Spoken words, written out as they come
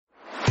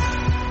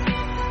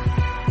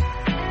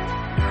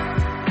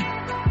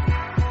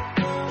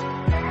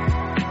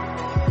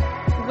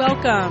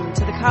Welcome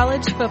to the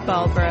College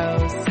Football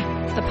Bros,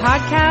 the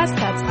podcast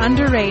that's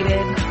underrated.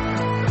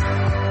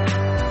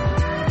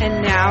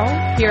 And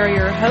now, here are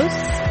your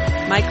hosts,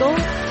 Michael,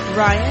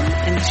 Ryan,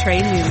 and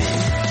Trey Newman.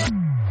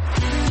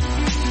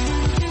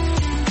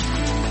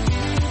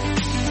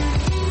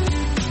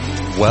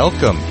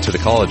 Welcome to the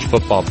College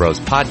Football Bros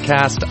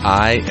podcast.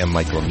 I am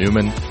Michael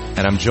Newman, and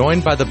I'm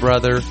joined by the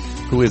brother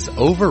who is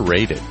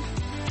overrated.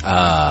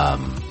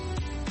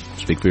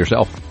 Speak for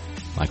yourself,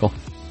 Michael.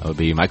 That would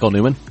be Michael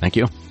Newman. Thank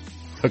you.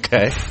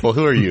 Okay. Well,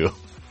 who are you?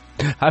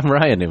 I'm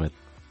Ryan Newman.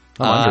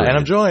 And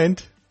I'm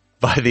joined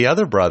by the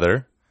other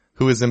brother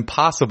who is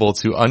impossible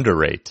to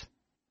underrate.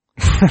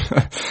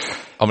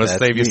 I'm going to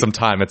save you some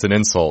time. It's an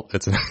insult.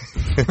 It's I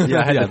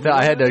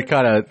had to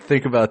kind of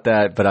think about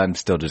that, but I'm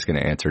still just going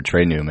to answer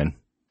Trey Newman.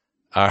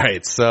 All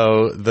right.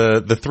 So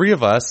the three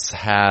of us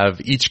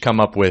have each come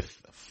up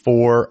with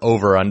 4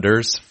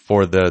 over-unders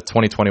for the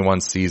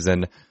 2021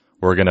 season.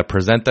 We're going to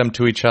present them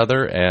to each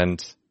other,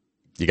 and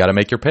you got to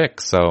make your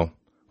pick. So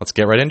let's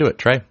get right into it.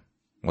 Trey,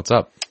 what's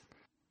up?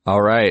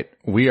 All right.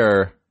 We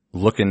are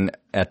looking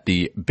at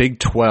the Big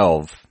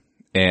 12,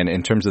 and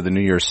in terms of the New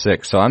Year's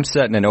Six. So I'm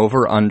setting an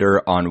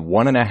over-under on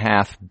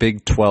 1.5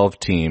 Big 12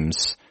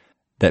 teams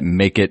that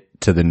make it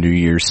to the New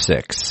Year's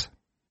Six.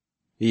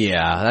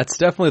 Yeah, that's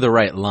definitely the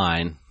right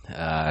line.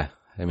 I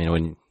mean,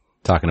 when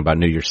talking about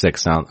New Year's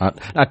Six,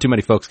 not too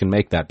many folks can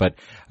make that, but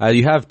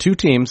you have 2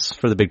 teams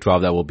for the Big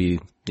 12 that will be,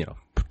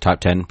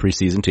 top 10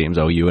 preseason teams,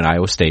 OU and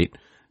Iowa State.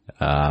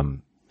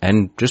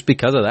 And just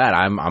because of that,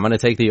 I'm going to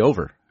take the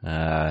over.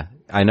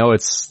 I know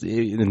it's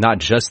not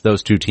just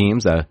those 2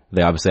 teams.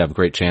 They obviously have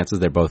great chances.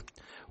 They're both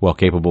well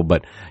capable,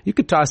 but you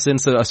could toss in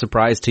a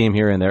surprise team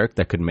here and there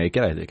that could make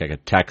it. I think like a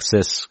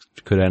Texas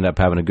could end up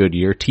having a good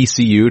year.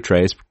 TCU,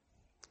 Trace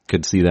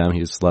could see them.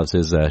 He just loves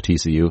his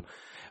TCU.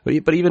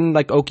 But even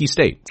like Okie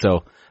State.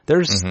 So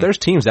there's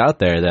teams out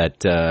there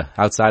that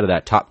outside of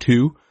that top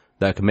 2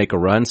 that can make a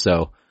run.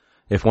 So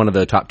if one of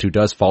the top 2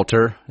 does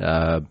falter,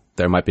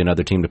 there might be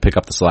another team to pick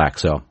up the slack.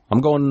 So I'm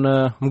going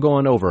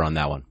over on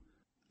that one.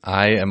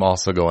 I am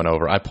also going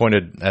over. I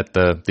pointed at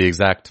the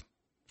exact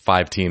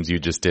 5 teams you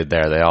just did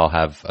there. They all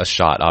have a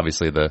shot.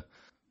 Obviously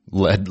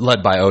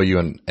led by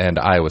OU and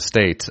Iowa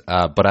State.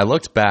 But I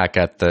looked back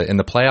at in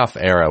the playoff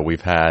era,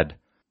 we've had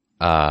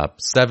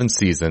 7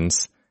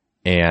 seasons,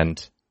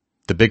 and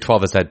the Big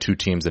 12 has had 2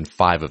 teams in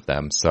 5 of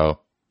them.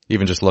 So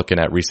even just looking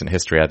at recent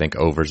history, I think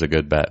over's a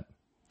good bet.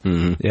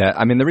 Mm-hmm. Yeah,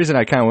 I mean, the reason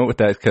I kind of went with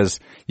that is because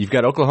you've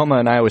got Oklahoma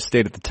and Iowa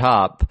State at the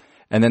top,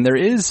 and then there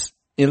is,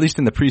 at least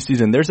in the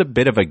preseason, there's a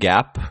bit of a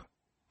gap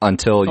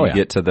until you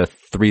get to the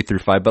 3 through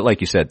 5. But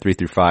like you said, 3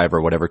 through 5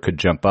 or whatever could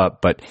jump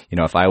up. But,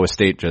 if Iowa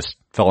State just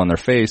fell on their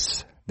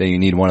face, then you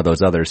need one of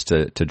those others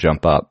to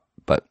jump up.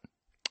 But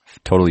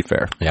totally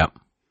fair. Yeah.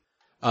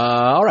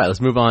 All right,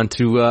 let's move on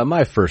to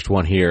my first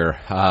one here.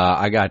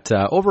 I got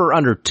over or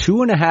under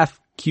 2.5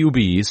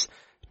 QBs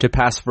to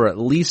pass for at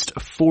least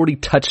 40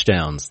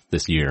 touchdowns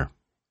this year.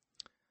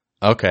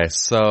 Okay,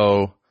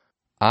 so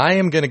I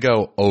am going to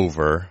go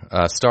over.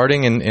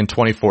 Starting in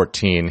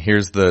 2014,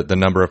 here's the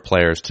number of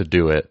players to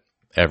do it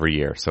every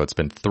year. So it's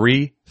been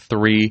 3,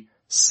 3,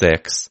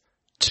 6,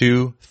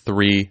 2,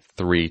 3,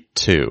 3,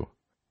 2.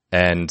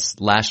 And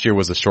last year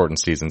was a shortened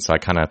season, so I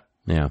kind of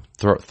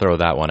throw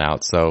that one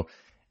out. So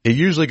it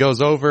usually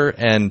goes over,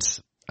 and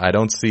I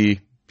don't see,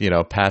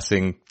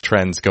 passing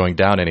trends going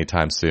down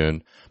anytime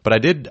soon.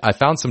 But I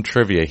found some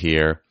trivia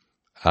here.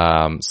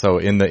 So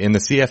in the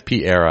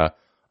CFP era,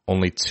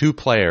 only 2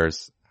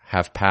 players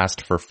have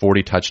passed for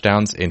 40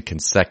 touchdowns in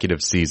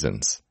consecutive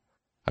seasons.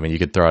 I mean, you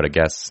could throw out a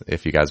guess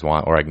if you guys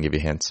want, or I can give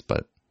you hints,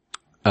 but.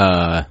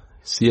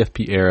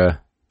 CFP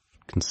era,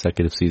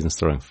 consecutive seasons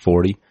throwing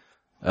 40.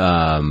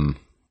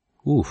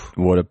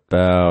 What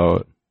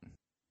about,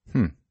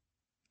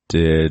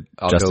 did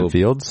Justin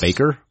Fields?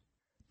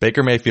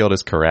 Baker Mayfield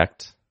is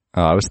correct.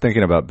 Oh, I was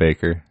thinking about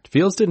Baker.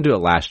 Fields didn't do it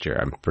last year,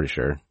 I'm pretty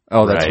sure.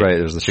 Oh, that's right.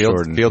 There's the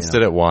shortened. Fields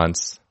did it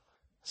once.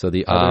 So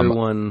the other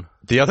one.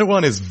 The other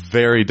one is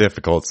very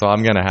difficult, so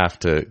I'm going to have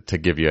to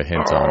give you a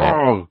hint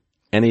on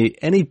it.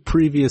 Any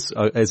previous,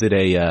 is it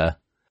a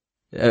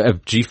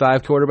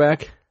G5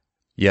 quarterback?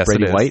 Yes,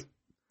 Brady it is. White?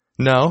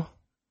 No.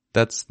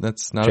 That's not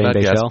Shane a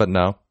bad guess, Bashell? but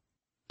no.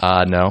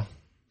 No.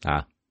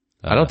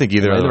 I don't think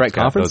either of the right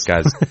conference?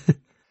 those guys.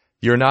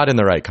 You're not in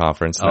the right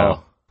conference, no.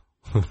 Oh.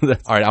 All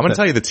right, I'm going to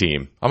tell you the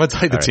team. I'm going to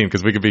tell you the team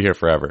because we could be here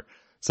forever.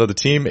 So the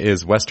team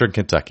is Western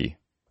Kentucky.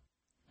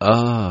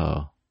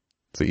 Oh.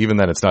 So even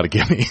then, it's not a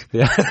gimme.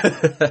 Yeah.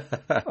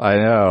 I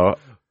know.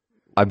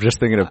 I'm just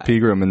thinking of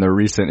Pegram in the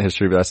recent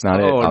history, but that's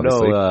not it,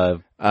 obviously. No.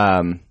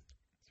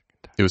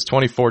 It was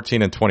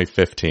 2014 and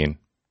 2015.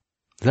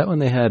 Is that when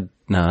they had...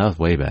 No, that was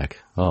way back.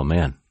 Oh,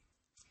 man.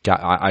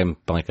 I'm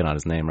blanking on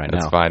his name right now.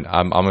 That's fine.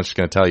 I'm just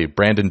going to tell you.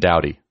 Brandon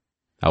Doughty.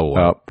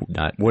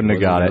 Wouldn't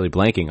have got it. Really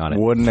blanking on it.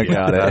 Wouldn't have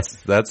got it.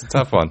 That's a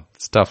tough one.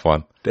 It's a tough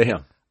one.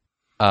 Damn.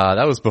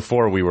 That was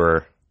before we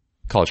were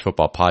college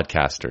football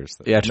podcasters.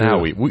 Yeah, true. Now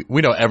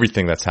we know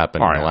everything that's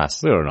happened in the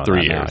last 3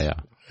 years. Now,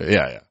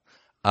 Yeah.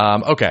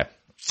 Okay.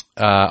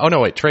 Oh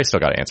no, wait. Trey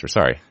still got to answer.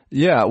 Sorry.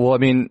 Yeah. Well, I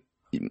mean,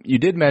 you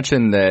did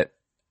mention that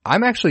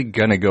I'm actually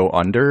gonna go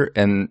under,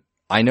 and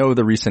I know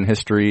the recent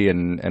history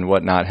and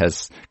whatnot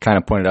has kind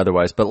of pointed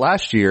otherwise, but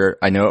last year,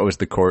 I know it was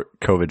the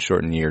COVID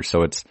shortened year,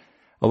 so it's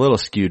a little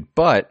skewed,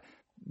 but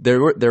there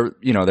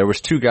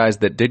was two guys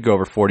that did go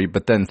over 40,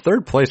 but then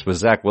third place was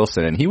Zach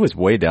Wilson, and he was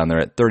way down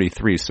there at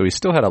 33, so he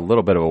still had a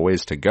little bit of a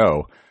ways to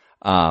go.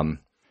 And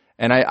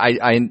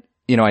I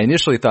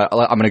initially thought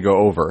I'm going to go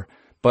over,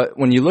 but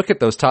when you look at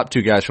those top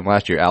two guys from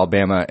last year,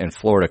 Alabama and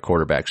Florida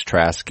quarterbacks,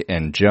 Trask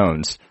and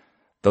Jones,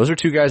 those are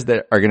two guys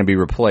that are going to be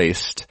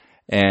replaced.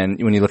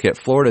 And when you look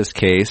at Florida's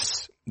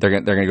case, they're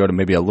going to go to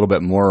maybe a little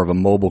bit more of a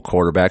mobile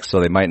quarterback.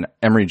 So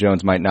Emory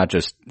Jones might not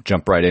just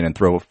jump right in and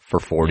throw for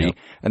 40. Yep.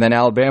 And then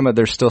Alabama,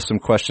 there's still some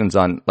questions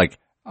on, like,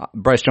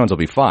 Bryce Jones will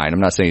be fine. I'm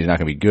not saying he's not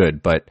going to be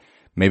good, but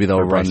maybe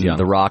they'll run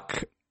the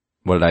rock.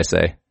 What did I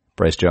say?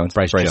 Bryce Jones?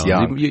 Bryce Jones.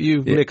 Young.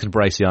 You mixed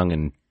Bryce Young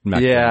and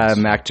Mac Jones.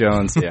 Mac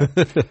Jones. Yeah.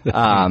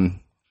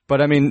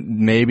 But I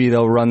mean, maybe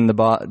they'll run the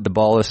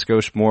ball a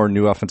skosh more,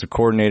 new offensive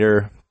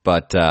coordinator.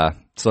 But,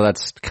 so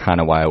that's kind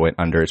of why I went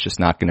under. It's just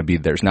not going to be,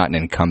 there's not an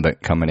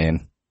incumbent coming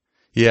in.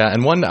 Yeah.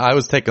 And I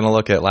was taking a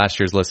look at last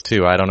year's list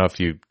too. I don't know if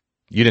you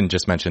didn't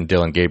just mention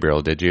Dylan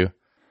Gabriel, did you?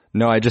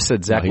 No, I just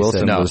said Zach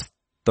Wilson was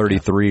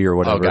 33 or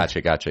whatever.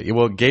 Oh, gotcha.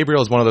 Well,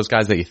 Gabriel is one of those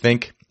guys that you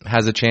think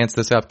has a chance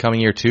this upcoming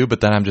year too, but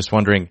then I'm just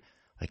wondering,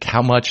 like,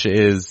 how much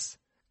is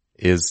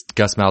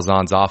Gus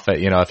Malzahn's offense?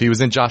 You know, if he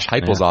was in Josh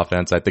Heupel's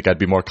offense, I think I'd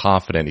be more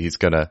confident he's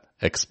going to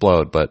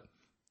explode, but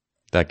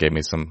that gave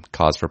me some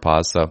cause for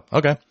pause. So,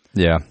 okay.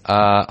 Yeah.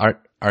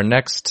 Our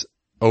next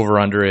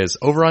over-under is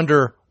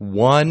over-under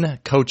one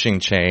coaching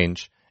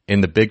change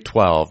in the Big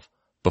 12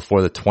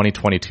 before the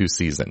 2022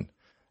 season.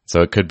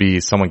 So it could be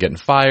someone getting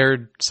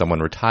fired, someone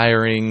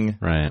retiring,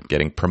 right,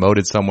 getting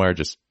promoted somewhere,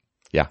 just,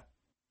 yeah.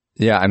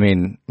 Yeah, I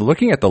mean,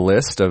 looking at the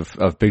list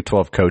of Big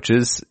 12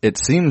 coaches, it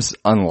seems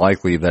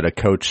unlikely that a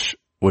coach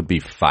would be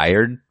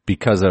fired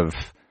because of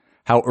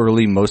how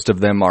early most of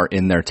them are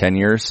in their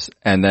tenures.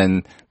 And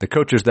then the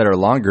coaches that are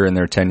longer in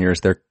their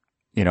tenures, they're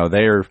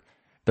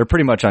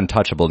pretty much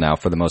untouchable now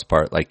for the most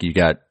part. Like, you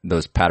got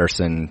those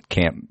Patterson,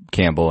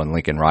 Campbell, and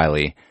Lincoln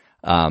Riley.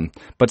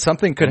 But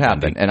something could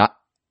happen.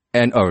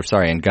 And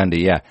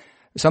Gundy, yeah.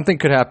 Something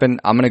could happen.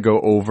 I'm going to go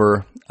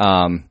over.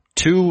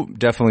 2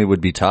 definitely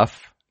would be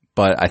tough,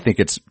 but I think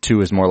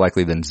 2 is more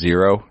likely than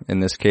 0 in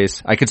this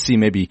case. I could see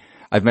maybe,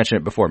 I've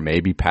mentioned it before,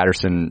 maybe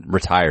Patterson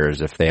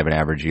retires if they have an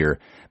average year.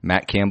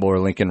 Matt Campbell or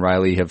Lincoln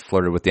Riley have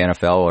flirted with the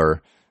NFL,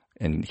 or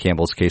in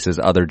Campbell's cases,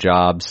 other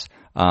jobs.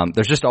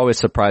 There's just always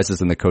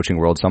surprises in the coaching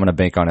world, so I'm going to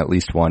bank on at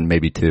least 1,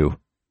 maybe 2. All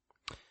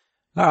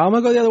right, I'm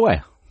going to go the other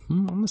way.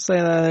 I'm going to say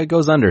that it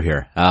goes under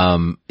here.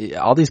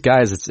 All these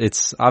guys,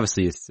 it's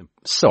obviously it's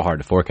so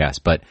hard to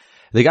forecast, but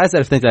the guys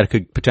that I think that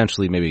could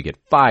potentially maybe get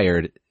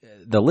fired,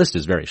 the list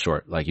is very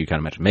short, like you kind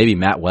of mentioned. Maybe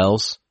Matt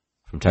Wells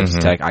from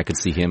Texas Tech. I could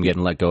see him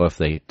getting let go if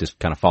they just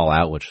kind of fall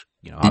out, which,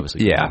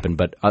 obviously could happen.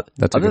 But other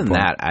than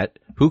that,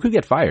 who could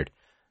get fired?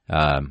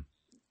 I'm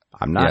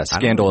not. Yeah,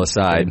 scandal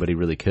aside, but he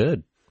really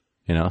could.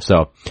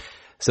 So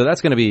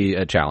that's going to be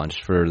a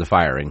challenge for the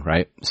firing,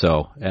 right?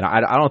 So, and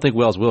I don't think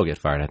Wells will get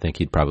fired. I think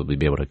he'd probably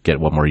be able to get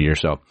one more year.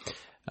 So,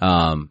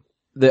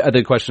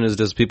 the question is,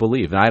 does people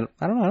leave? And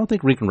I don't know. I don't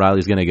think Lincoln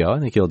Riley's going to go. I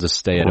think he'll just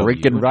stay at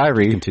Lincoln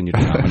Riley. Continue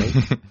to dominate.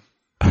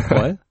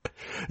 What?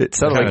 It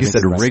sounded like you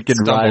said Lincoln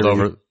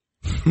Riley.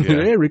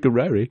 Yeah, Lincoln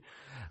Riley.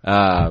 So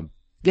I'm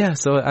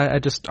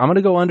going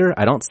to go under.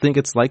 I don't think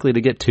it's likely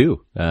to get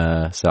 2.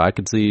 So I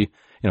could see,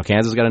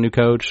 Kansas got a new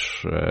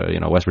coach,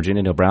 West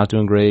Virginia, Neil Brown's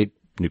doing great.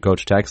 New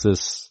coach,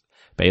 Texas,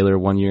 Baylor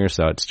 1 year.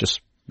 So it's just,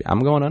 I'm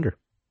going under.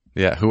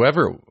 Yeah.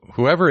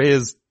 Whoever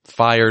is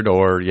fired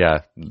or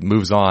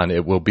moves on,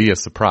 it will be a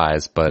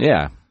surprise, but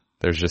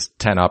there's just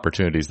 10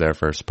 opportunities there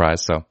for a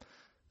surprise. So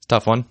it's a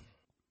tough one.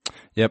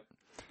 Yep.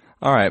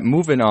 All right.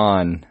 Moving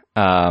on.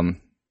 We're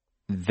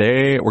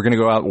going to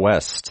go out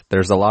west.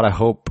 There's a lot of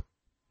hope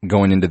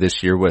going into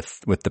this year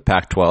with the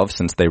Pac-12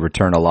 since they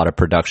return a lot of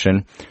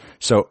production.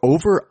 So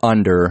over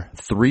under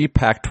 3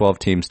 Pac-12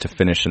 teams to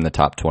finish in the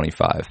top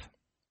 25.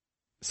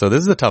 So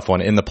this is a tough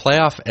one. In the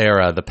playoff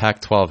era, the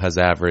Pac-12 has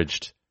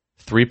averaged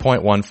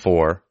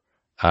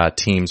 3.14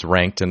 teams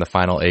ranked in the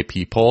final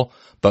AP poll,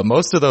 but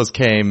most of those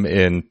came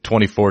in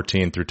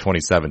 2014 through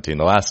 2017.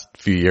 The last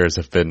few years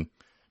have been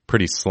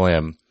pretty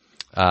slim.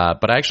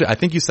 But I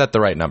think you set the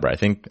right number. I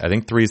think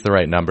 3 is the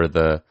right number.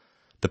 The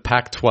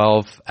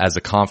Pac-12 as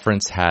a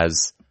conference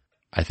has,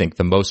 I think,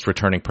 the most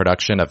returning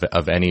production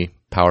of any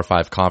Power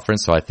 5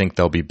 conference. So I think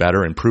they'll be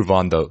better, improve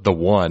on the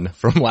 1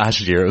 from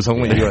last year. It was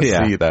only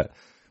USC that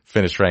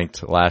finished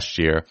ranked last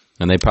year.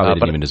 And they probably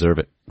didn't even deserve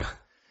it.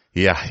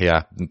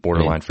 Yeah.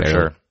 Borderline for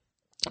sure.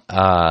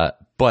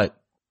 But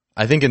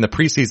I think in the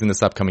preseason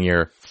this upcoming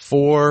year,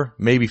 4,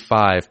 maybe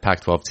 5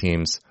 Pac-12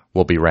 teams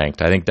will be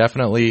ranked. I think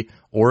definitely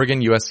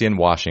Oregon, USC, and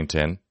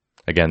Washington.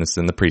 Again, this is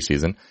in the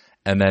preseason.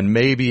 And then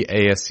maybe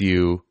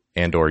ASU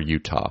and or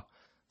Utah.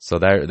 So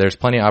there's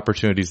plenty of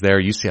opportunities there.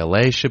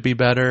 UCLA should be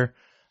better.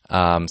 So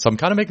I'm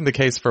kind of making the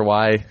case for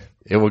why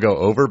it will go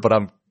over, but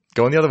I'm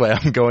going the other way.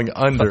 I'm going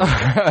under.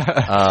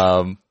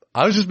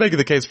 I was just making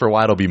the case for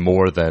why it'll be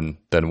more than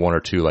 1 or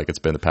 2 like it's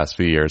been the past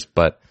few years.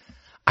 But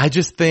I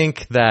just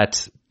think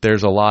that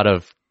there's a lot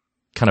of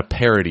kind of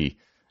parity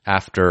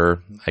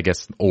after, I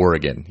guess,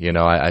 Oregon. You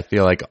know, I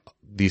feel like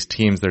these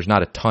teams, there's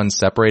not a ton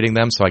separating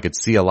them, so I could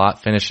see a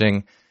lot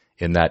finishing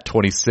in that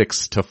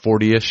 26 to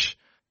 40-ish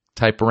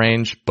type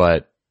range,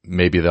 but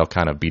maybe they'll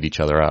kind of beat each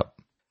other up.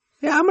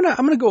 Yeah, I'm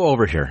gonna go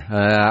over here.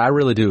 I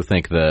really do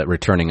think the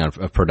returning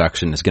of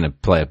production is gonna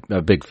play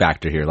a big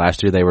factor here.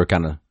 Last year they were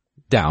kind of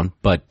down,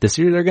 but this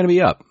year they're gonna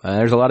be up.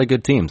 There's a lot of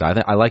good teams.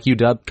 I like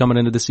UW coming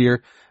into this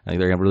year. I think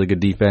they're gonna have really good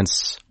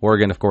defense.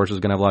 Oregon, of course, is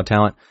gonna have a lot of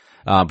talent.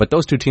 But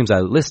those 2 teams I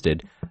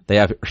listed, they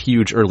have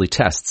huge early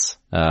tests,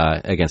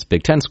 against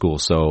Big Ten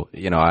schools. So,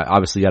 you know,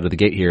 obviously out of the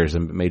gate here is a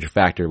major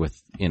factor with,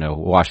 you know,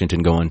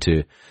 Washington going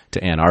to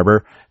Ann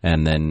Arbor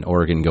and then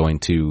Oregon going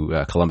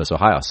to, Columbus,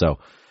 Ohio. So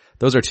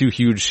those are 2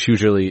 huge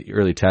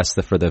early tests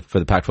for the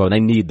Pac-12. And they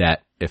need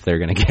that if they're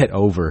going to get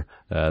over.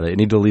 They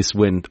need to at least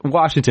win.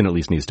 Washington at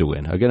least needs to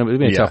win. Again, it'll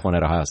be a tough one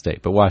at Ohio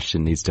State, but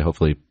Washington needs to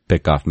hopefully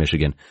pick off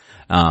Michigan.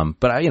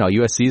 But you know,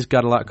 USC's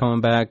got a lot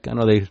coming back. I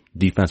know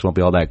defense won't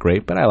be all that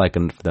great, but I like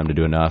them for them to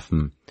do enough.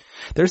 And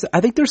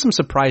I think there's some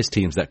surprise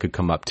teams that could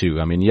come up too.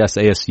 I mean, yes,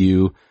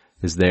 ASU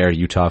is there,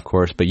 Utah, of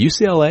course, but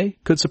UCLA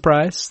could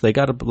surprise. They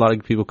got a lot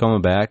of people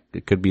coming back.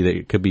 It could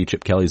be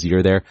Chip Kelly's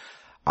year there.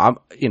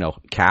 You know,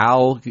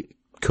 Cal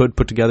could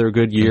put together a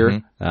good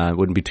year. It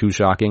wouldn't be too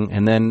shocking.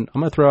 And then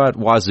I'm going to throw out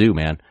Wazoo,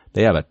 man.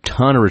 They have a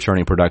ton of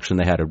returning production.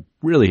 They had a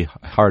really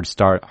hard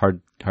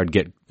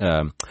get,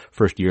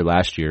 first year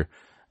last year.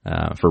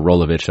 For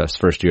Rolovich, that's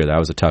first year. That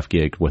was a tough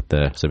gig with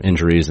some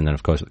injuries and then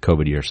of course the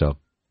COVID year. So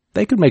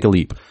they could make a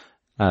leap.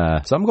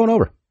 So I'm going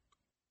over.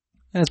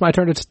 And it's my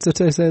turn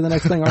to say the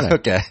next thing, aren't I?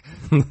 Okay.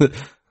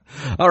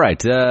 All right.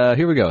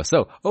 Here we go.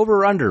 So over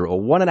or under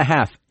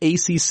 1.5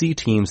 ACC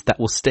teams that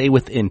will stay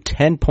within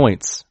 10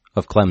 points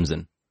of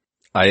Clemson.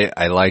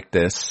 I like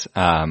this.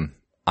 I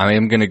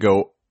am going to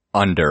go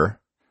under.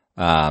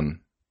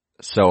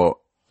 So,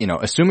 you know,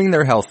 assuming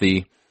they're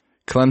healthy,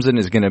 Clemson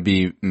is going to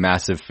be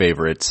massive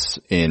favorites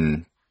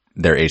in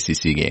their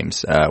ACC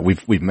games.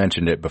 We've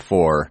mentioned it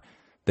before.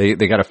 They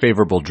got a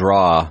favorable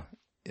draw,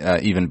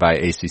 even by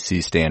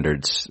ACC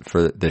standards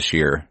for this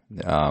year.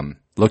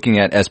 Looking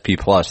at SP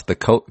Plus, the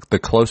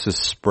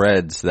closest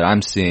spreads that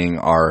I'm seeing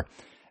are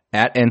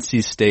at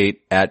NC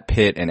State, at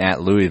Pitt, and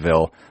at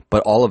Louisville,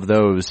 but all of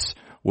those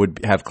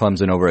would have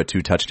Clemson over a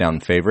 2-touchdown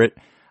favorite.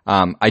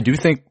 I do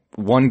think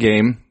one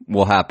game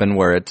will happen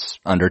where it's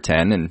under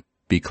 10 and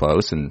be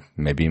close and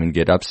maybe even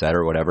get upset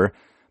or whatever.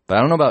 But I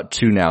don't know about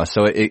 2 now.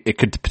 So it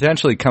could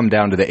potentially come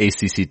down to the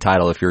ACC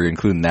title if you're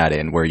including that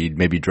in, where you'd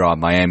maybe draw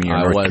Miami or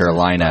North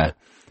Carolina.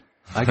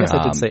 I guess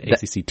I did say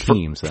ACC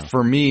teams.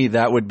 For me,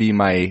 that would be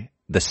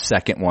the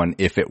second one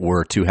if it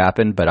were to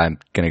happen, but I'm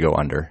going to go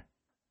under.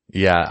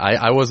 Yeah,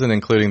 I wasn't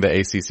including the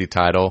ACC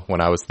title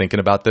when I was thinking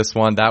about this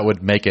one. That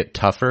would make it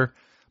tougher.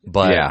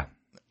 But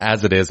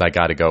as it is, I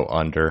got to go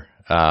under.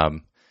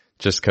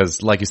 Just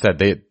because, like you said,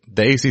 the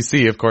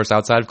ACC, of course,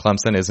 outside of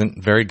Clemson,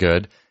 isn't very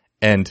good.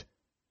 And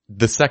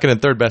the second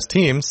and third best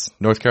teams,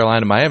 North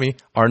Carolina and Miami,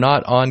 are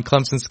not on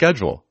Clemson's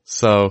schedule.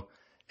 So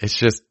it's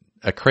just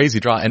a crazy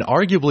draw. And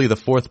arguably the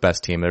 4th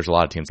best team, there's a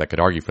lot of teams that could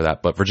argue for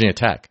that, but Virginia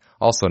Tech,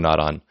 also not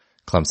on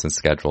Clemson's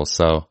schedule.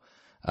 So,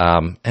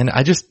 and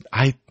I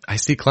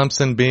see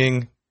Clemson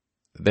being,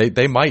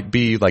 they might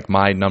be like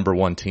my number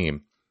 1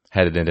 team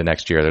headed into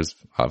next year. There's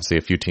obviously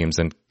a few teams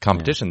in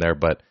competition there,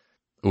 but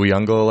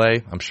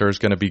Uyunglele, I'm sure is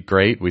going to be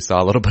great. We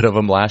saw a little bit of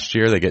him last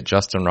year. They get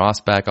Justin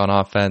Ross back on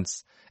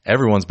offense.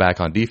 Everyone's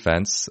back on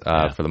defense,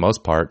 for the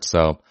most part.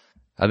 So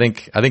I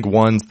think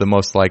 1's the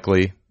most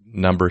likely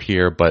number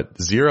here,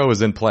 but 0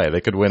 is in play. They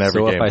could win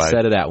every game. So if I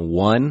set it at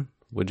 1,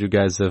 would you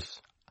guys have?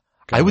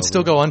 I would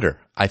still go under.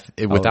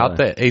 Without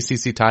the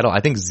ACC title,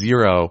 I think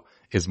 0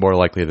 is more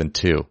likely than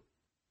 2.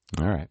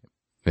 All right.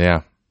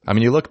 Yeah. I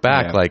mean, you look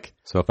back,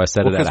 so if I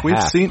said it at a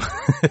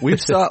half. We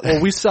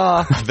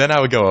saw. Then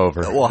I would go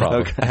over. Well,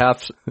 a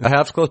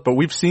half's close, but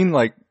we've seen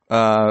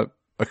a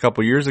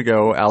couple years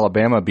ago,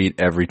 Alabama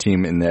beat every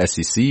team in the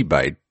SEC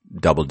by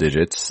double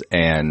digits,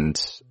 and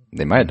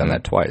they might have done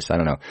that twice. I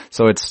don't know.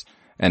 So it's,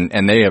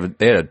 and they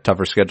had a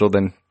tougher schedule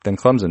than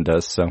Clemson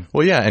does, so.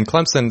 Well, yeah, and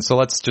Clemson, so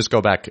let's just go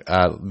back.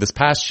 This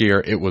past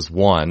year, it was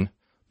 1.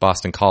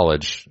 Boston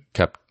College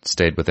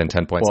stayed within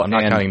 10 points. Well, I'm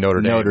not counting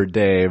Notre Dame. Notre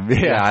Dame.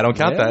 Yeah, I don't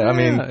count that. I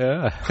mean,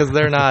 because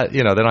they're not, they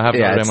don't have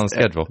Notre Dame on the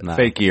schedule.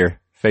 Fake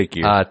year.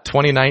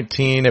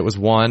 2019, it was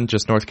 1,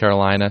 just North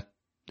Carolina.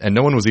 And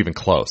no one was even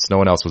close. No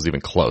one else was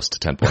even close to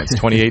 10 points.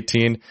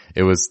 2018,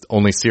 it was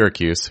only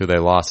Syracuse who they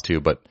lost to,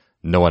 but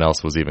no one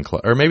else was even close.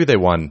 Or maybe they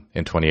won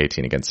in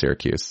 2018 against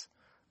Syracuse.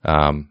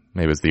 Maybe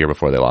it was the year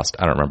before they lost.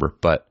 I don't remember.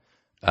 But,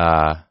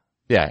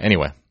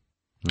 anyway.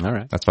 All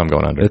right. That's what I'm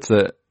going under.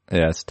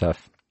 It's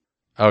tough.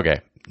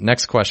 Okay.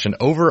 Next question.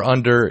 Over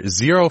under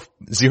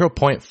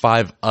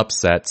 0.5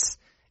 upsets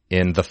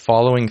in the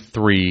following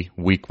 3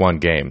 week 1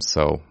 games.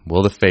 So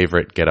will the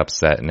favorite get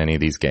upset in any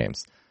of these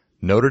games?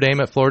 Notre Dame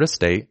at Florida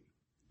State,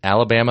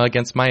 Alabama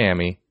against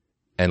Miami,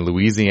 and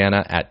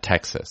Louisiana at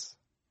Texas.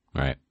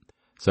 All right.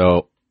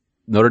 So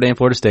Notre Dame,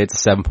 Florida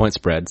State's a 7-point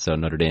spread. So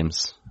Notre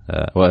Dame's,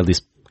 well, at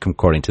least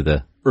according to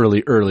the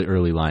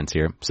early lines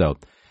here. So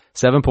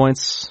 7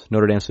 points,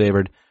 Notre Dame's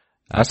favored.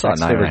 I saw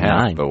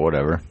 9.5, but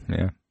whatever.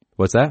 Yeah.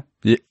 What's that?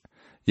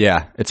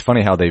 Yeah. It's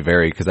funny how they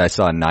vary because I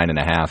saw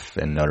 9.5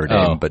 in Notre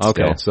Dame, but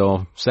okay.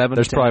 Still. So 7.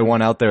 There's probably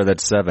one out there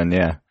that's 7.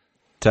 Yeah.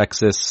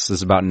 Texas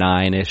is about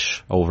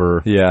 9-ish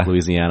over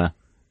Louisiana.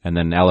 And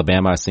then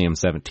Alabama, I see them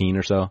 17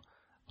 or so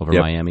over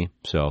Miami.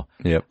 So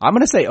I'm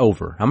going to say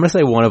over. I'm going to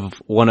say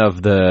one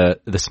of the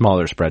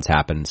smaller spreads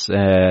happens.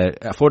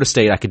 Florida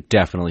State, I could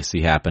definitely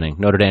see happening.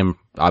 Notre Dame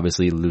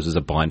obviously loses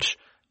a bunch.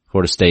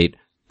 Florida State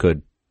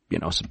could,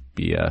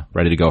 be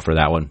ready to go for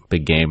that one.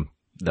 Big game.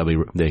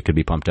 They could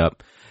be pumped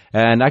up.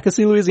 And I could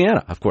see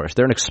Louisiana, of course.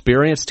 They're an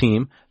experienced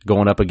team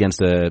going up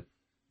against a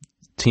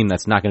team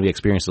that's not going to be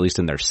experienced, at least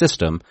in their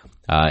system,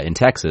 in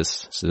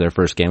Texas. So their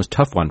first game was a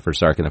tough one for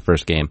Sark in the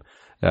first game.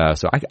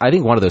 So I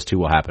think one of those two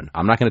will happen.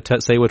 I'm not going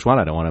to say which one.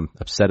 I don't want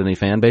to upset any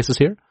fan bases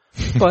here,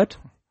 but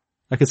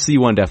I could see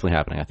one definitely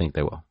happening. I think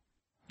they will.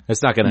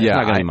 It's not going to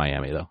be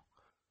Miami though.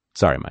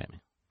 Sorry,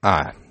 Miami.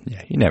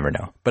 Yeah, you never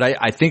know. But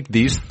I think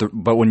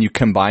but when you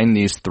combine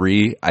these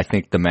three, I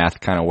think the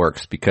math kind of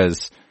works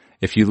because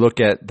if you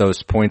look at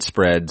those point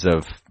spreads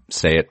of,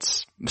 say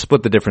it's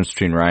split the difference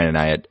between Ryan and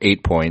I at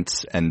 8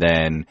 points and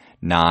then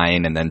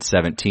 9 and then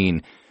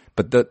 17.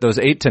 But those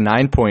 8 to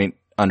 9 point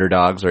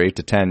underdogs or 8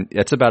 to 10,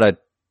 it's about a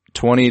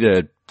 20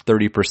 to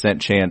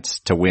 30% chance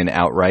to win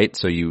outright.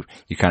 So you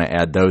kind of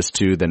add those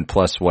two, then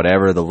plus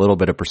whatever the little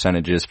bit of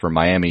percentages for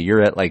Miami,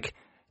 you're at like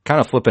kind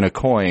of flipping a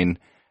coin.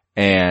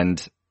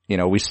 And,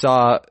 we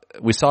saw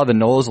the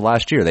Noles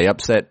last year. They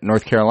upset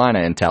North Carolina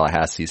in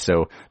Tallahassee.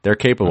 So they're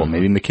capable. Mm-hmm.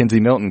 Maybe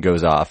McKenzie Milton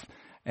goes off.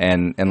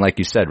 And like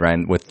you said,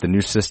 Ryan, with the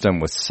new system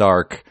with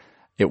Sark,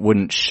 it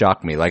wouldn't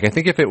shock me. Like I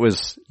think if it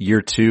was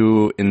year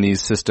 2 in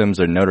these systems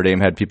or Notre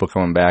Dame had people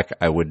coming back,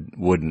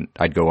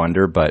 I'd go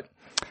under, but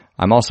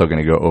I'm also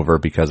going to go over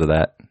because of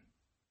that.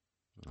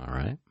 All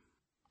right.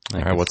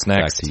 What's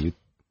next? Back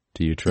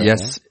to you, Trey.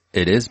 Yes,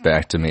 it is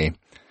back to me.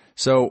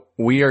 So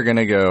we are going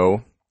to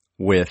go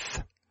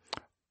with,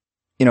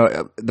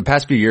 the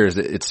past few years,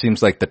 it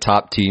seems like the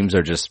top teams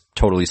are just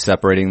totally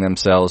separating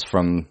themselves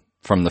from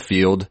the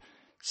field.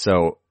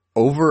 So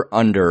over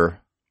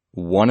under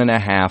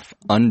 1.5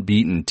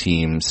 unbeaten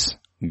teams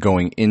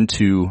going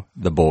into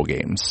the bowl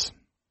games.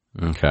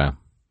 Okay.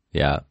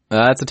 Yeah.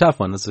 That's a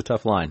tough one. That's a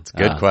tough line. It's a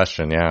good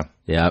question. Yeah.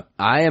 Yeah.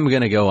 I am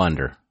going to go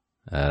under.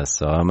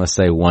 So I'm going to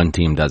say one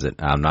team does it.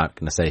 I'm not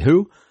going to say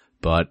who,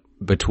 but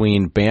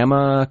between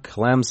Bama,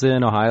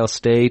 Clemson, Ohio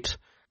State,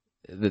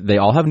 they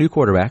all have new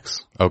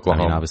quarterbacks.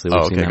 Oklahoma. Obviously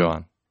we've seen them. Go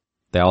on.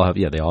 They all have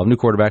new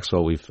quarterbacks.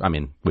 So we've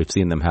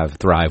seen them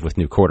thrive with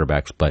new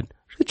quarterbacks, but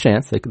there's a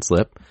chance they could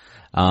slip.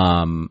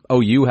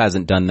 OU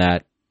hasn't done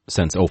that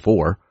since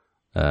 2004.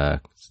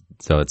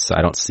 So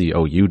I don't see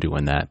OU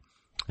doing that.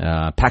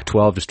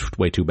 Pac-12 just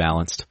way too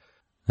balanced.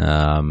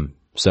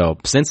 So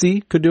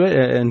Cincy could do it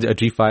and a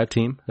G5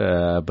 team.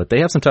 But they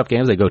have some tough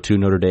games. They go to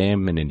Notre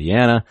Dame and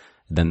Indiana.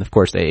 Then of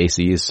course the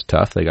AAC is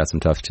tough. They got some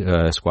tough,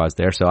 squads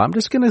there. So I'm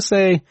just going to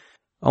say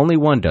only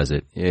one does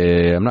it.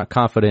 I'm not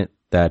confident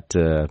that,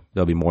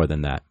 there'll be more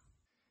than that.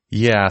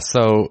 Yeah,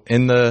 so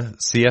in the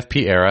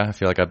CFP era, I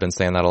feel like I've been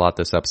saying that a lot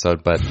this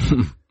episode, but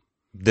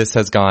this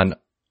has gone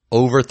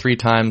over 3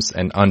 times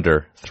and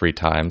under 3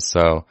 times.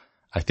 So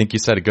I think you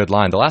said a good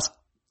line.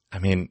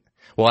 And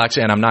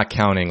I'm not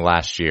counting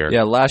last year.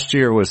 Yeah, last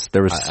year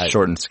there was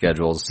shortened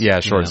schedules. Yeah,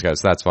 shortened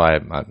schedules. That's why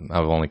I'm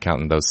only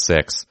counting those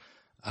 6.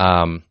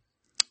 But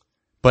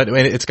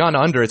it's gone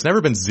under. It's never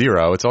been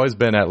 0. It's always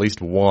been at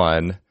least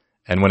 1.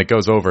 And when it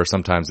goes over,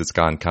 sometimes it's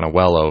gone kind of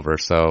well over.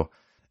 So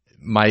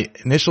my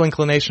initial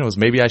inclination was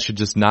maybe I should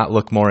just not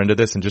look more into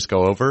this and just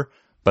go over,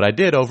 but I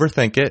did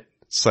overthink it.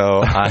 So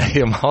I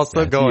am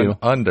also going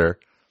under.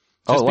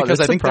 Just because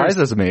I think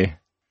surprises me.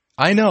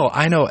 I know.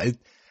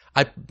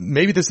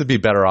 Maybe this would be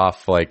better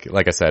off. Like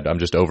I said, I'm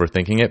just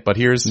overthinking it, but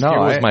here was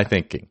my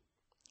thinking.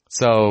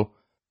 So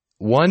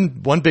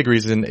one big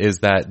reason is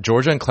that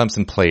Georgia and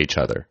Clemson play each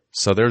other.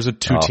 So there's 2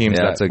 teams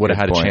that would have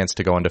had a chance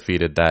to go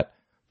undefeated that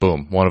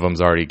boom, one of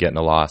them's already getting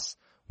a loss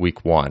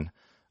week 1.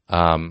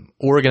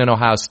 Oregon and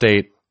Ohio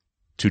State,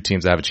 2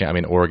 teams that have a chance. I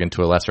mean, Oregon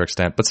to a lesser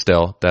extent, but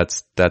still,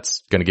 that's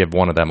going to give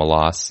one of them a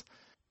loss.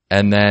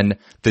 And then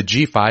the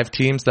G5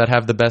 teams that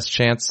have the best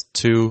chance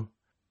to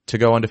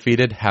go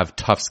undefeated have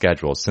tough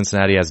schedules.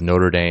 Cincinnati has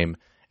Notre Dame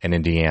and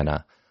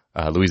Indiana.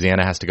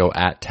 Louisiana has to go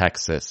at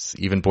Texas.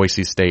 Even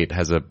Boise State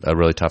has a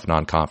really tough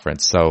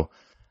non-conference. So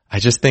I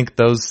just think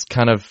those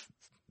kind of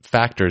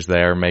factors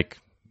there make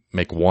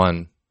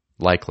one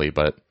likely,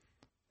 but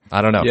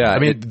I don't know. Yeah, I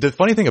mean, the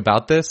funny thing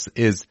about this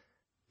is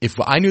if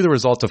I knew the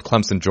results of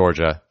Clemson,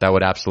 Georgia, that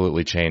would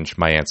absolutely change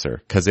my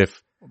answer.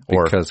 If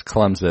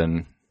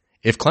Clemson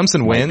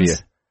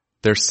wins,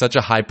 there's such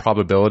a high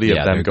probability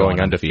of them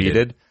going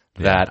undefeated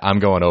that I'm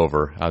going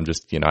over. I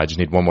just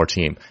need one more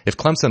team. If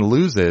Clemson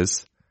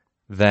loses,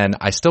 then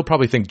I still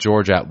probably think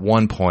Georgia at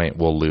one point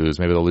will lose.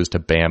 Maybe they'll lose to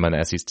Bama in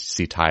the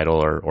SEC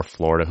title or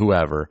Florida,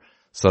 whoever.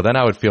 So then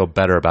I would feel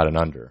better about an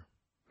under.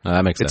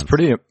 That makes sense.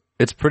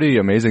 It's pretty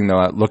amazing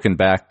though, looking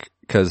back,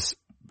 because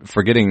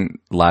forgetting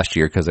last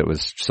year because it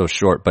was so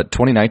short, but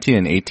 2019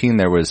 and 18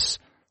 there was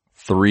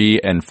 3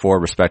 and 4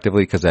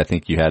 respectively, because I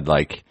think you had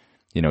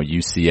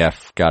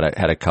UCF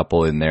had a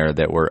couple in there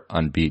that were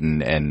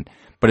unbeaten,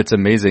 but it's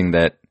amazing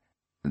that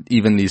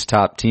even these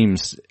top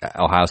teams,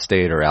 Ohio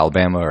State or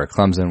Alabama or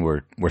Clemson,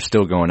 were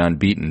still going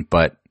unbeaten,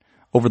 but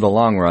over the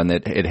long run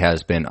it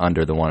has been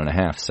under the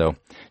 1.5. So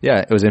yeah,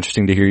 it was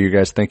interesting to hear you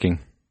guys thinking.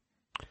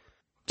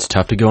 It's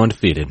tough to go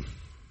undefeated.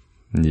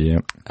 Yeah.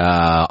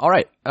 All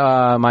right.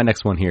 My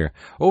next one here.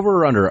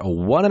 Over or under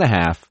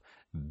 1.5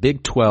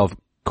 Big 12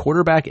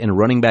 quarterback and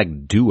running back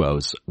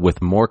duos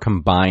with more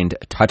combined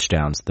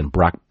touchdowns than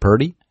Brock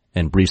Purdy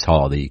and Breece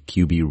Hall, the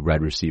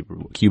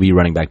QB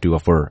running back duo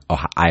for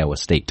Iowa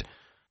State.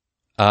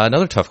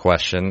 Another tough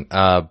question.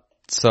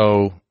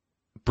 So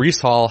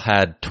Breece Hall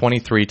had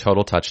 23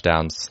 total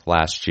touchdowns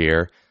last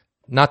year.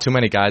 Not too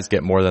many guys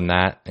get more than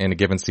that in a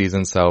given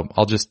season, so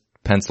I'll just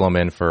pencil him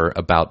in for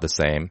about the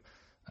same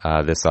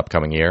this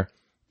upcoming year.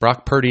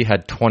 Brock Purdy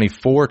had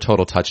 24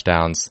 total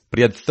touchdowns, but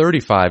he had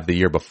 35 the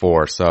year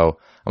before, so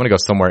I'm going to go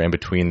somewhere in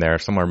between there,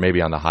 somewhere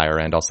maybe on the higher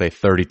end. I'll say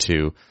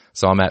 32.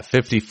 So I'm at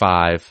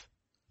 55,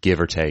 give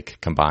or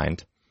take,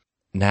 combined.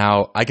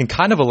 Now, I can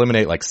kind of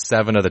eliminate like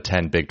 7 of the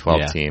 10 Big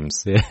 12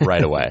 teams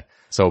right away.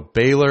 So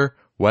Baylor,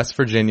 West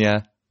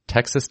Virginia,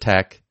 Texas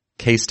Tech,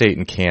 K-State,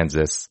 and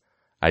Kansas.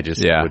 I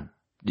just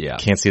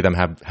can't see them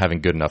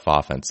having good enough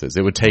offenses.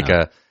 It would take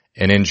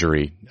an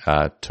injury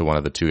to one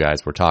of the two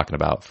guys we're talking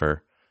about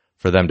for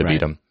them to beat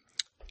them.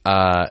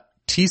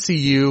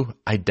 TCU,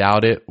 I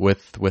doubt it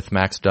with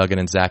Max Duggan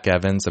and Zach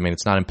Evans. I mean,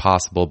 it's not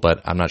impossible,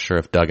 but I'm not sure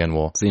if Duggan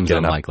will get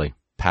unlikely. Enough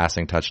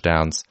passing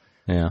touchdowns.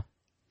 Yeah.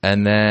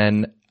 And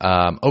then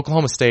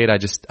Oklahoma State,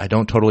 I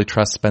don't totally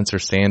trust Spencer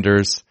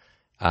Sanders,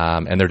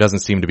 and there doesn't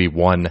seem to be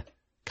one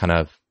kind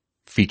of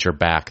feature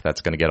back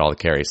that's going to get all the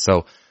carries.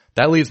 So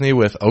that leaves me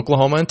with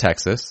Oklahoma and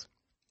Texas,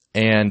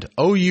 and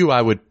OU.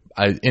 I would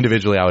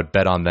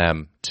bet on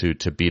them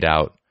to beat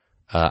out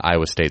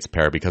Iowa State's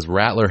pair, because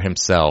Rattler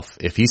himself,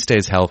 if he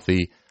stays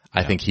healthy,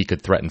 I think he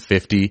could threaten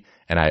 50,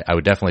 and I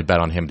would definitely bet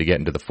on him to get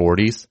into the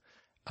 40s.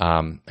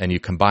 And you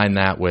combine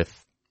that with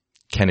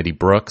Kennedy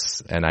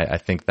Brooks, and I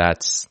think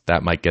that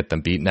might get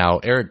them beat. Now,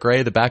 Eric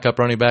Gray, the backup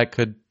running back,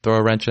 could throw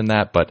a wrench in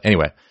that, but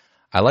anyway,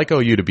 I like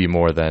OU to be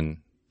more than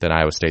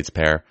Iowa State's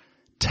pair.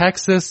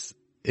 Texas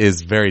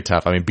is very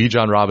tough. I mean,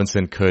 Bijan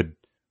Robinson could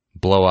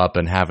blow up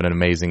and have an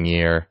amazing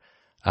year,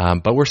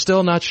 but we're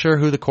still not sure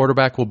who the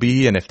quarterback will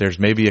be, and if there's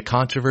maybe a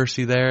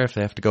controversy there, if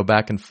they have to go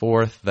back and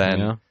forth,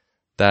 then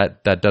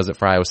that does it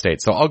for Iowa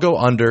State. So I'll go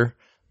under,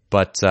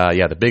 but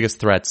the biggest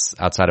threats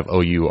outside of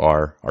OU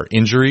are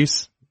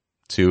injuries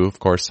to, of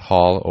course,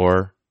 Hall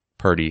or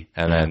Purdy,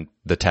 and then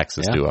the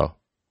Texas duo.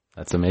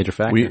 That's a major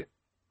factor.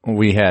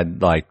 We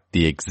had like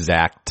the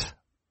exact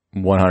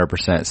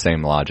 100%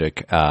 same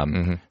logic.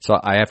 So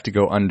I have to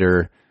go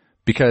under,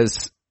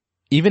 because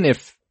even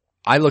if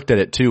I looked at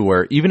it too,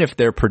 where even if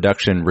their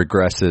production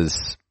regresses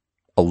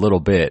a little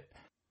bit,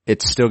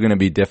 it's still going to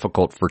be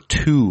difficult for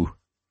two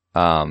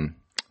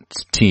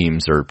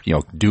teams or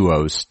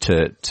duos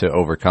to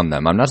overcome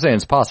them. I'm not saying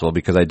it's possible,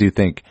 because I do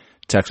think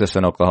Texas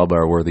and Oklahoma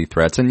are worthy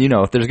threats. And,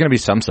 if there's going to be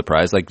some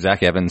surprise, like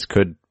Zach Evans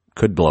could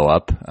blow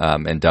up,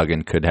 and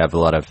Duggan could have a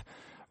lot of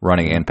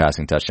running and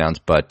passing touchdowns.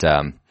 But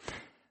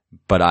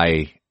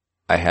I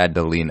had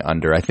to lean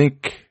under. I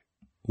think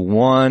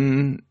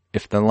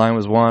if the line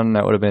was 1,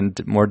 that would have been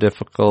more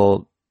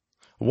difficult.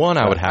 1,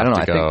 I would have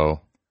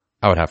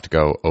to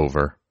go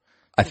over.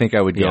 I think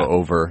I would go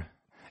over.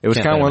 It was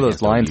kind of one of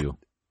those lines.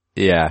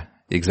 Yeah,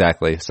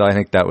 exactly. So I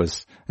think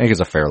it's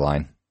a fair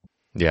line.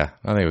 Yeah,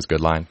 I think it was a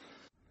good line.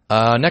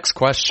 Next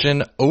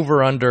question,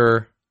 over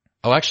under.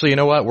 Oh, actually, you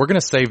know what? We're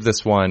going to save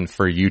this one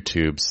for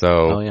YouTube.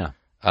 So,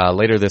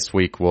 later this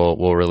week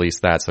we'll release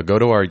that. So go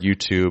to our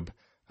YouTube,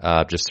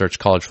 just search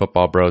College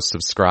Football Bros,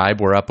 subscribe.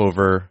 We're up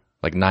over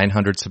like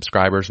 900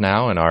 subscribers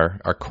now in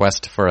our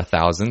quest for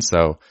 1,000.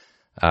 So,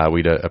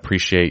 we'd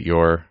appreciate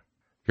your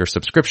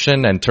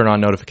subscription and turn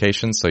on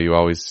notifications so you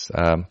always,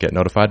 get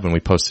notified when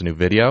we post a new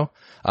video.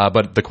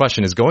 But the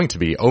question is going to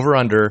be over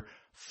under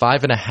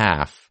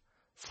 5.5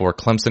 for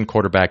Clemson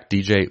quarterback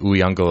DJ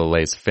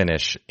Uiagalelei's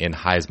finish in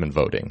Heisman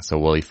voting. So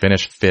will he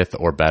finish 5th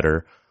or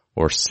better,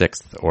 or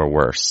 6th or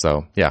worse?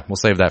 So we'll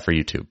save that for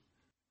YouTube.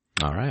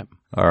 All right.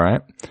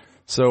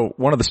 So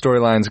one of the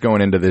storylines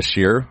going into this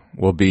year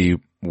will be,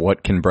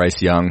 what can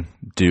Bryce Young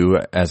do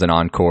as an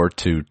encore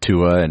to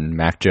Tua and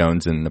Mac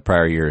Jones in the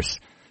prior years?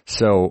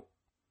 So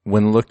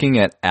when looking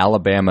at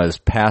Alabama's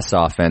pass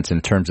offense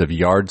in terms of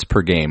yards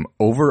per game,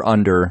 over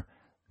under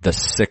the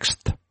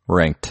 6th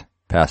ranked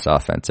pass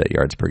offense at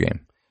yards per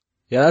game.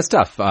 Yeah, that's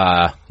tough.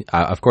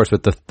 Of course,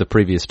 with the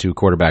previous two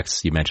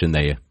quarterbacks you mentioned,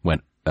 they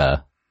went,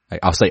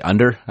 I'll say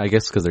under, I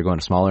guess, because they're going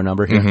a smaller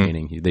number here,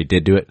 meaning they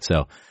did do it.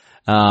 So,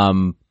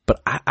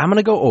 but I'm going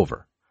to go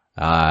over.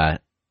 I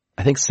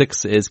think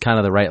 6 is kind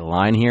of the right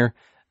line here.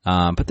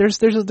 But there's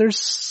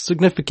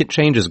significant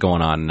changes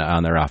going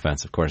on their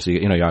offense, of course.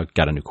 You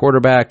got a new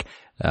quarterback.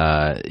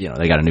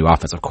 They got a new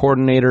offensive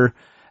coordinator.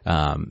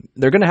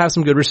 They're going to have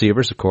some good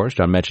receivers, of course.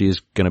 John Mechie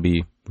is going to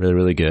be really,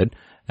 really good.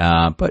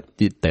 But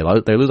they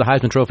lose a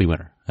Heisman Trophy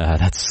winner.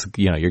 That's,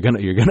 you're going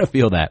to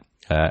feel that,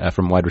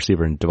 from wide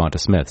receiver and Devonta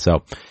Smith.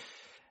 So,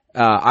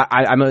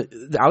 I'm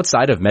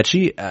outside of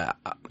Mechie,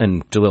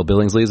 and Jaleel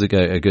Billingsley is a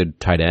good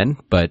tight end,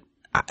 but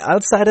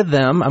outside of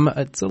them,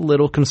 it's a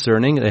little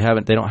concerning. They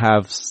don't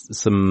have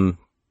some,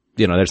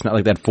 there's not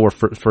like that 4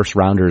 first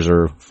rounders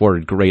or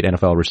 4 great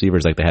NFL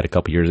receivers like they had a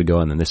couple years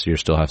ago, and then this year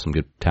still have some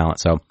good talent.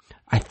 So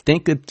I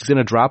think it's going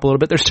to drop a little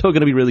bit. They're still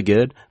going to be really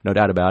good. No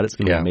doubt about it. It's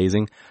going to be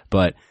amazing,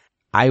 but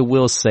I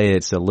will say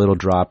it's a little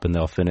drop and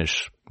they'll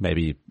finish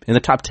maybe in the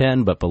top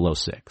 10, but below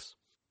 6.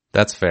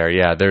 That's fair.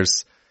 Yeah.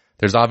 There's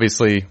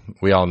obviously,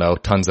 we all know,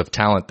 tons of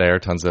talent there,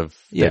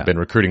 they've been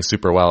recruiting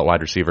super well at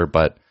wide receiver,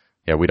 but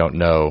yeah, we don't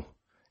know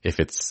if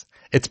it's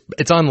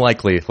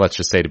unlikely, let's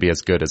just say, to be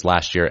as good as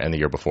last year and the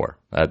year before.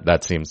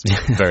 That seems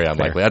very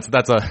unlikely.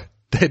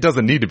 It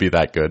doesn't need to be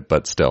that good,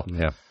 but still.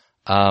 Yeah.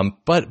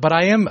 But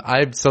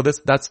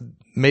that's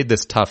made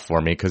this tough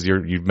for me because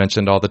you've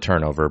mentioned all the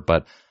turnover,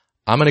 but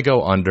I'm going to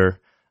go under.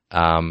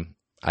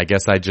 I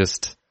guess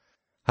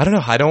I don't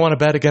know. I don't want to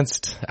bet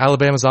against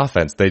Alabama's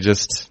offense. They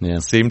just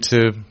seem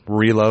to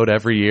reload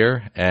every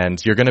year, and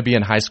you're going to be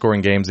in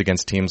high-scoring games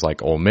against teams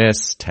like Ole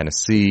Miss,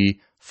 Tennessee,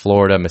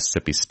 Florida,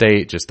 Mississippi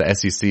State. Just the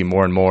SEC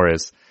more and more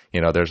is,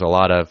 there's a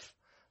lot of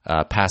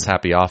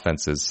pass-happy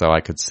offenses, so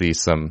I could see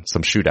some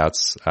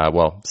shootouts.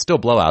 Still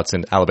blowouts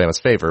in Alabama's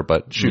favor,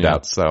 but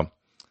shootouts.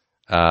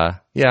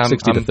 Yeah. So,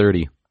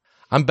 60-30.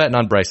 I'm betting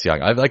on Bryce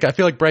Young. I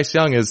feel like Bryce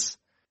Young is.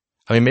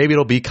 Maybe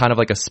it'll be kind of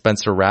like a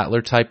Spencer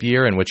Rattler type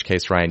year, in which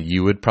case, Ryan,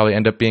 you would probably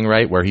end up being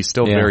right, where he's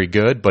still very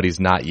good, but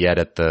he's not yet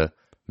at the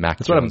Mac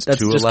Jones 2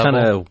 level. That's just kind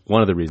of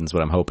one of the reasons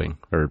what I'm hoping.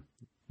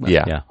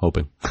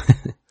 Hoping.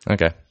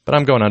 Okay. But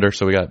I'm going under,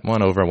 so we got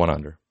 1 over and 1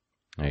 under.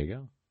 There you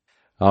go.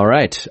 All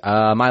right.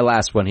 My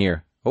last one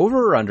here.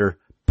 Over or under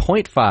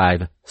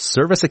 0.5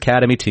 Service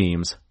Academy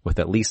teams with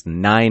at least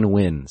 9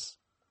 wins.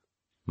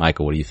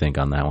 Michael, what do you think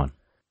on that one?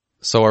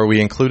 So are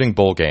we including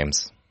bowl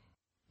games?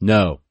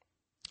 No.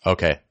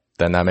 Okay.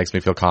 Then that makes me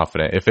feel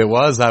confident. If it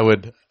was, I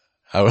was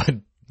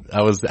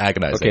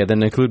agonizing. Okay,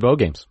 then include bowl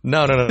games.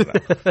 No. You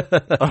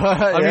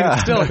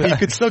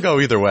could still go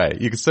either way.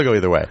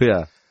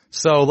 Yeah.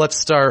 So let's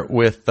start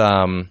with,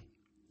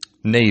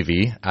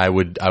 Navy. I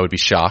would be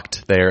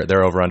shocked.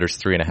 Their over-under's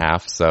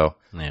 3.5. So.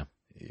 Yeah.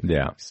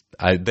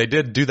 They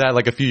did do that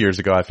like a few years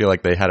ago. I feel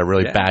like they had a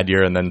really bad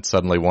year and then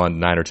suddenly won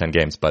 9 or 10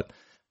 games, but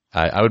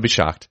I would be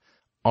shocked.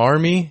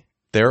 Army.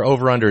 Their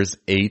over-under is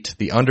 8.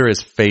 The under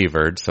is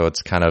favored, so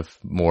it's kind of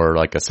more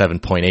like a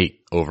 7.8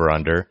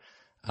 over-under.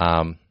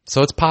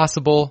 So it's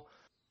possible,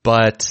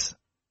 but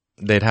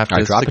they'd have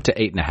to drop it to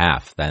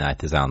 8.5. Then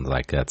that sounds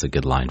like that's a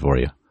good line for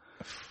you.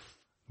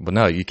 Well,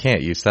 no, you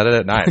can't. You said it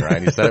at 9,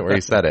 right? You said it where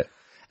you said it.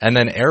 And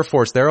then Air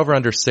Force, they're over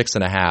under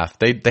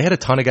 6.5. They had a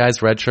ton of guys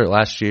redshirt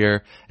last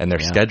year, and their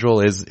schedule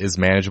is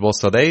manageable,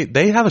 so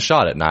they have a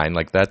shot at 9.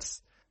 Like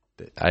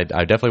I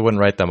definitely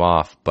wouldn't write them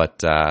off,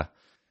 but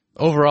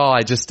overall,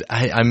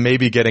 I'm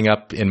maybe getting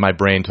up in my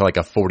brain to like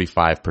a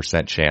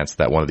 45% chance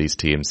that one of these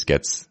teams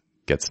gets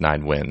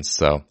 9 wins.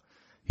 So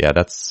yeah,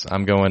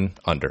 I'm going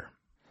under.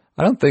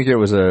 I don't think it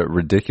was a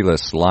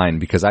ridiculous line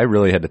because I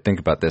really had to think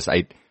about this.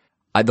 I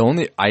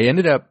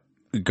ended up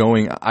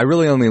going, I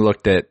really only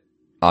looked at,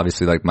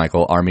 obviously like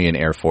Michael, Army and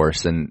Air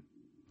Force, and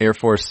Air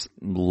Force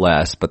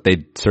less, but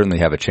they certainly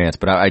have a chance.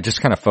 But I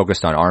just kind of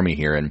focused on Army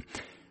here, and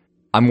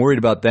I'm worried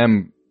about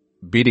them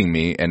beating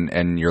me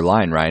and your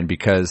line, Ryan,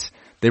 because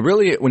they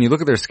really, when you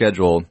look at their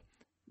schedule,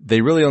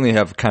 they really only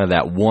have kind of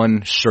that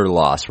one sure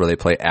loss where they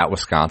play at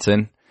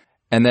Wisconsin.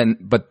 And then,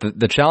 but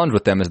the challenge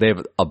with them is they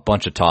have a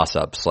bunch of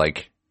toss-ups.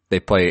 Like,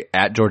 they play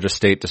at Georgia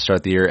State to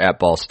start the year, at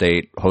Ball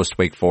State, host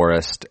Wake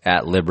Forest,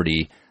 at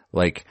Liberty.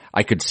 Like,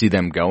 I could see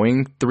them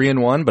going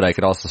 3-1, but I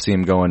could also see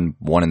them going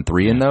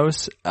 1-3 in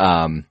those.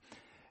 And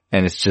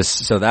it's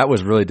just, so that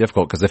was really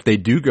difficult because if they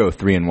do go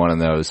 3-1 in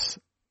those,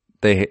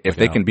 they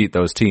can beat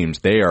those teams,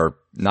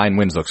 9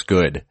 wins looks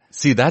good.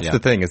 See, that's the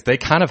thing, is they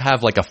kind of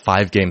have like a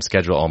 5-game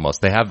schedule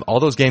almost. They have all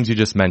those games you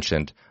just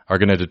mentioned are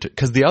going to,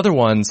 because the other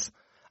ones,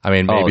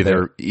 maybe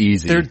they're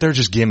easy. They're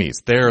just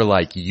gimmies. They're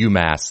like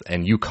UMass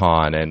and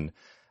UConn and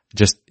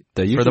just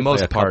for the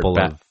most part.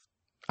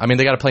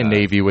 They got to play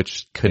Navy,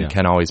 which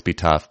can always be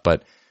tough,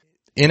 but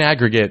in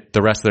aggregate,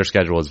 the rest of their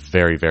schedule is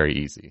very, very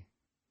easy.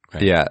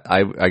 Right? Yeah,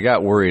 I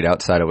got worried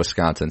outside of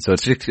Wisconsin, so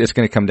it's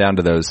going to come down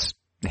to those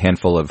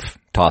handful of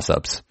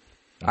toss-ups.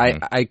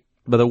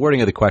 But the wording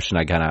of the question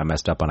I kind of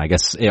messed up on. I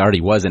guess it already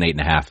was an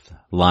 8.5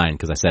 line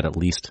because I said at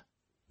least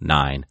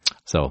 9.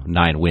 So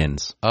 9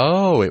 wins.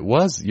 Oh, it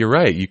was. You're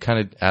right. You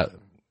kind of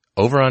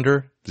over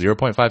under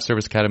 0.5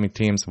 Service Academy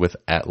teams with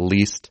at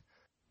least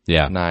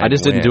 9 I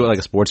just wins. didn't do it like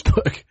a sports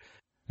book.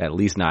 At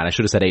least 9. I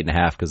should have said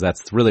 8.5 because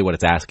that's really what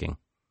it's asking.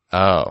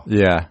 Oh.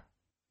 Yeah.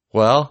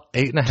 Well,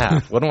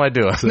 8.5. What am I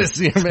doing?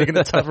 You're making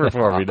it tougher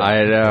for me.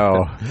 I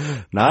know.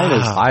 9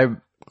 is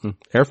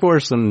Air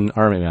Force and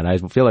Army, man. I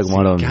feel like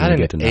one of them is going to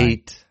get to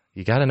 9.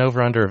 You got an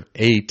over-under of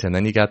 8, and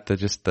then you got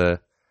the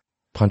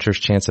puncher's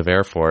chance of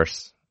Air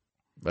Force.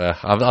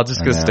 I'll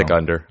just go stick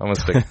under. I'm going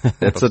to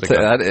stick.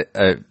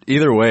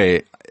 Either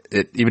way,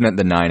 even at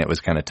the 9, it was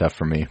kind of tough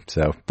for me.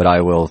 So, but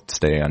I will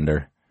stay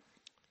under.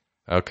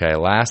 Okay,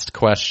 last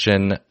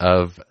question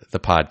of the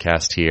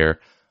podcast here.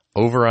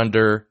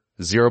 Over-under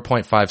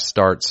 0.5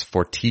 starts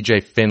for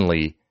TJ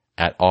Finley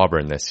at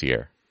Auburn this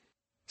year.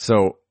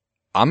 So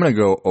I'm going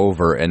to go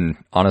over, and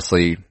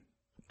honestly,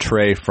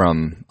 Trey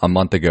from a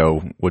month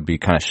ago would be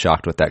kind of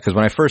shocked with that, because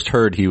when I first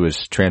heard he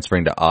was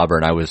transferring to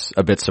Auburn, I was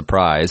a bit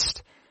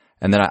surprised.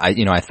 And then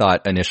I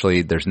thought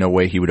initially there's no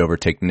way he would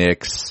overtake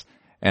Nix.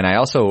 And I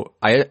also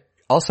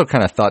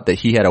kind of thought that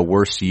he had a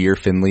worse year,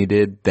 Finley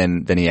did,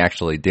 than he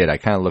actually did. I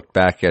kind of looked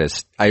back at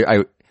his,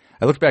 I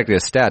looked back at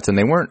his stats, and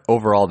they weren't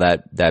overall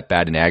that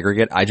bad in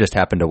aggregate. I just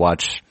happened to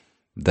watch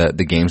the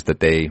games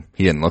that he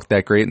didn't look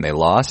that great and they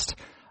lost.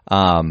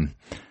 And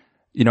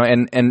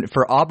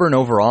for Auburn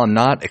overall, I'm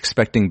not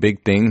expecting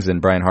big things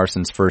in Brian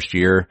Harson's first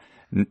year.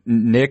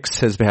 Nix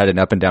has had an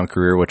up and down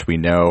career, which we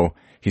know.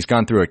 He's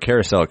gone through a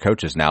carousel of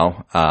coaches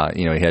now.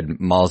 He had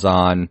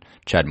Malzahn,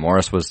 Chad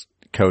Morris was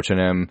coaching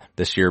him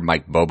this year.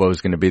 Mike Bobo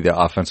is going to be the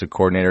offensive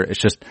coordinator. It's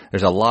just,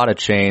 there's a lot of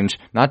change.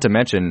 Not to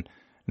mention,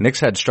 Nix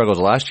had struggles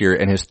last year,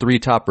 and his 3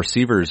 top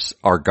receivers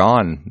are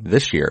gone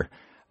this year.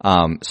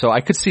 So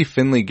I could see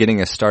Finley getting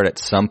a start at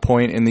some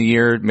point in the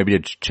year, maybe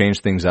to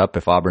change things up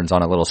if Auburn's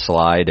on a little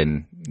slide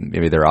and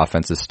maybe their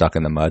offense is stuck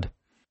in the mud.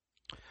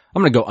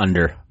 I'm going to go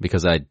under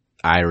because I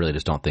really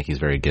just don't think he's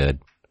very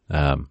good.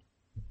 I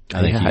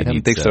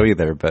don't think so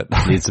either, but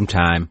needs some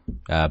time.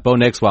 Bo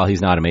Nix, while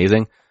he's not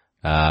amazing,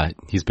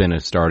 he's been a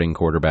starting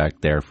quarterback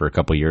there for a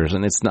couple years,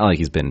 and it's not like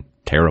he's been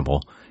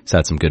terrible. He's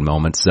had some good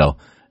moments. So,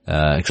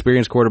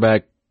 experienced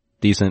quarterback,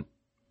 decent,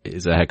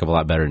 is a heck of a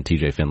lot better than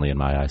TJ Finley in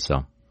my eyes.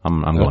 So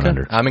I'm going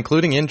under. I'm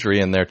including injury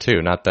in there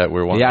too. Not that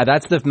we're one. Yeah,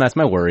 that's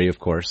my worry, of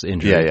course,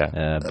 injury.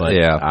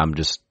 Yeah. I'm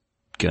just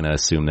gonna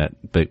assume that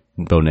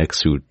Bo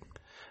Nix, who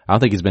I don't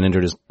think he's been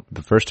injured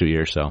the first 2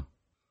 years, so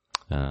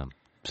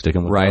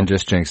sticking with Ryan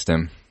just jinxed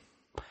him.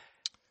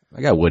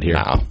 I got wood here.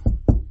 Wow.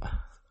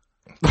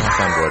 Knock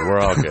on wood. We're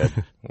all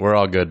good. We're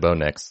all good, Bo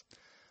Nix.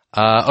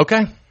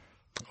 Okay.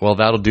 Well,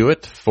 that'll do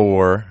it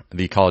for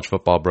the College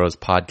Football Bros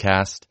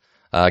podcast.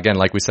 Again,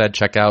 like we said,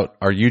 check out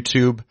our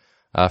YouTube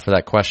for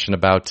that question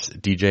about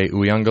DJ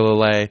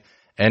Uiagalelei.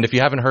 And if you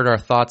haven't heard our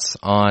thoughts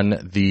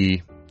on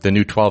the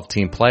new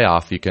 12-team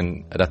playoff,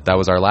 that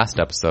was our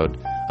last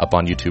episode up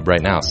on YouTube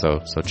right now.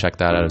 So check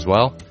that out as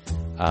well.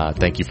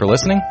 Thank you for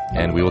listening,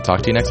 and we will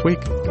talk to you next week.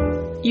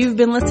 You've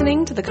been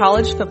listening to the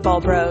College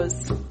Football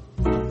Bros.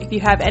 If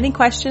you have any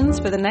questions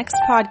for the next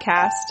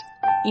podcast,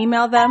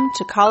 email them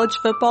to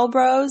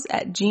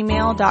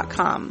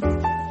collegefootballbros@gmail.com.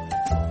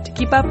 To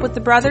keep up with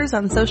the brothers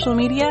on social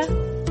media,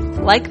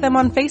 like them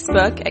on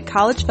Facebook at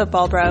College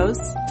Football Bros,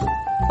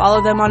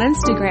 follow them on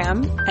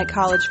Instagram at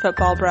College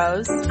Football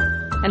Bros,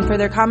 and for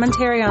their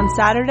commentary on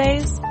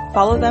Saturdays,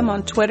 follow them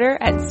on Twitter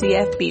at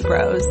CFB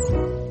Bros.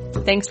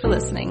 Thanks for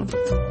listening.